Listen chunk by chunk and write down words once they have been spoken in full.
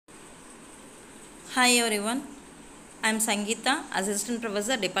Hi everyone, I am Sangeetha, Assistant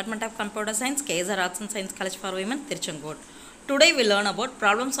Professor, Department of Computer Science, KSR Arts and Science College for Women, Tiruchenkoot. Today we learn about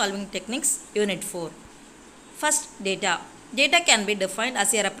problem solving techniques, Unit 4. First, data. Data can be defined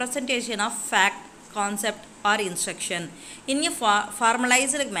as a representation of fact, concept or instruction in a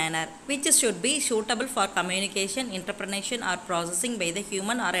formalized manner which should be suitable for communication, interpretation or processing by the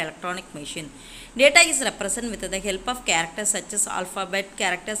human or electronic machine. Data is represented with the help of characters such as alphabet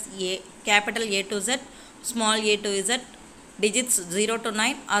characters capital A to Z, small a to Z, digits 0 to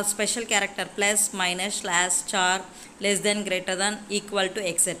 9 or special character plus, minus, slash, star, less than, greater than, equal to,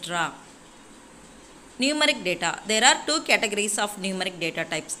 etc. Numeric data. There are two categories of numeric data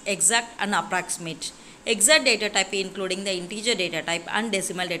types, exact and approximate. Exact data type including the integer data type and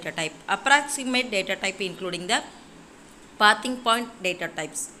decimal data type. Approximate data type including the pathing point data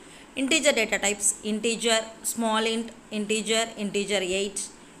types. Integer data types, integer, small int, integer, integer 8,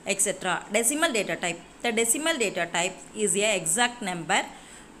 etc. Decimal data type. The decimal data type is a exact number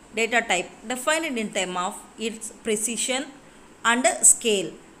data type defined in terms of its precision and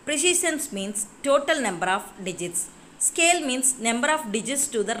scale. Precision means total number of digits. Scale means number of digits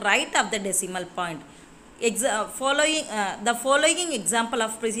to the right of the decimal point. The following example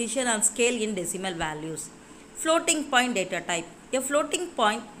of precision and scale in decimal values. Floating point data type. A floating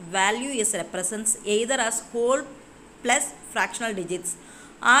point value is represents either as whole plus fractional digits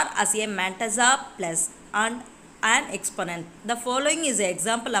or as a mantissa plus and an exponent. The following is an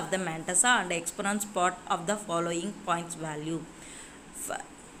example of the mantissa and exponent part of the following points value.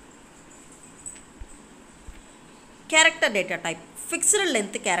 Character data type. Fixed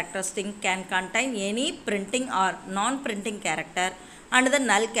length character string can contain any printing or non-printing character and the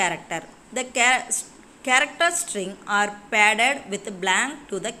null character. The character string are padded with blank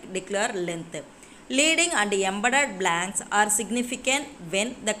to the declared length. Leading and embedded blanks are significant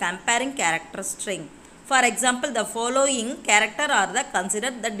when the comparing character string. For example, the following character are the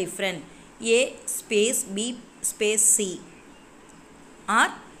considered the different A space B space C or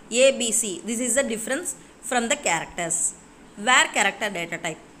A B C. This is the difference from the characters. Where character data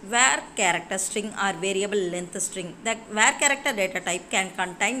type. Where character string or variable length string. The where character data type can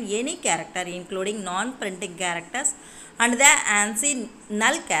contain any character including non-printing characters and the ANSI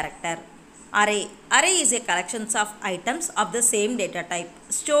null character. Array. Array is a collection of items of the same data type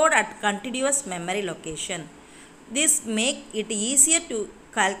stored at continuous memory location. This makes it easier to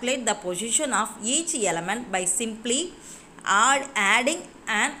calculate the position of each element by simply adding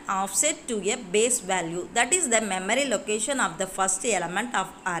an offset to a base value, that is the memory location of the first element of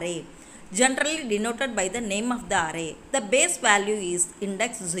array, generally denoted by the name of the array. The base value is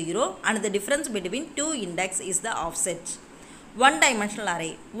index 0 and the difference between two index is the offset. One-dimensional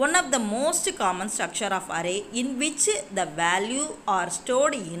array. One of the most common structure of array in which the value are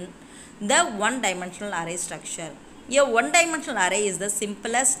stored in the one-dimensional array structure. A one-dimensional array is the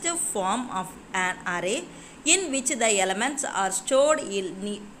simplest form of an array in which the elements are stored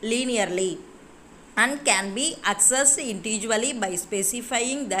linearly and can be accessed individually by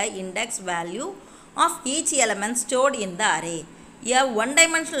specifying the index value of each element stored in the array. A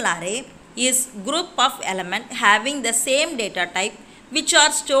one-dimensional array is group of elements having the same data type which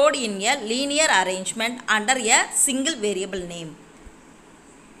are stored in a linear arrangement under a single variable name.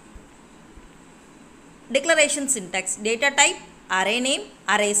 Declaration syntax. Data type, array name,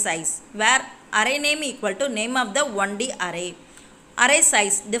 array size, where array name equal to name of the 1D array. Array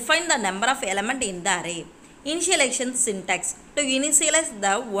size, define the number of element in the array. Initialization syntax. To initialize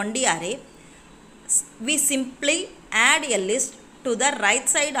the 1D array, we simply add a list to the right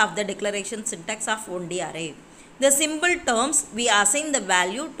side of the declaration syntax of 1D array. The symbol terms we assign the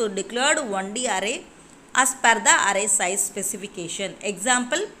value to declared 1D array as per the array size specification.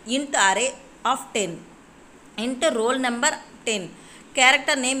 Example, int array of 10, int roll number 10,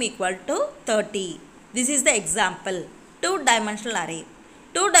 character name equal to 30. This is the example. Two-dimensional array.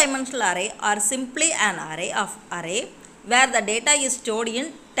 Two-dimensional array are simply an array of array where the data is stored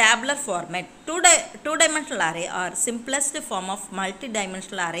in tabular format. Two-dimensional array are simplest form of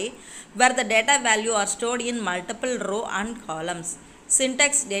multi-dimensional array where the data value are stored in multiple row and columns.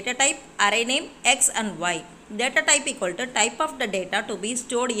 Syntax. Data type, array name, x and y. Data type equal to type of the data to be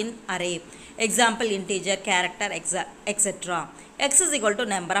stored in array. Example, integer, character, etc. X is equal to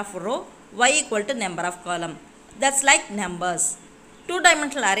number of row, y equal to number of column. That's like numbers.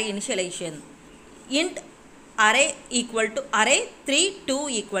 Two-dimensional array initialization. Int array equal to array 3, 2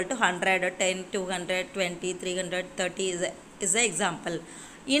 equal to 100, 10, 200, 20, 300, 30 is the example.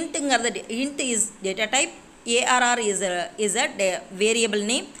 Int is data type, ARR is a variable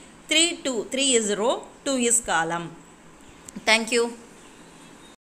name, 3 is row, 2 is column. Thank you.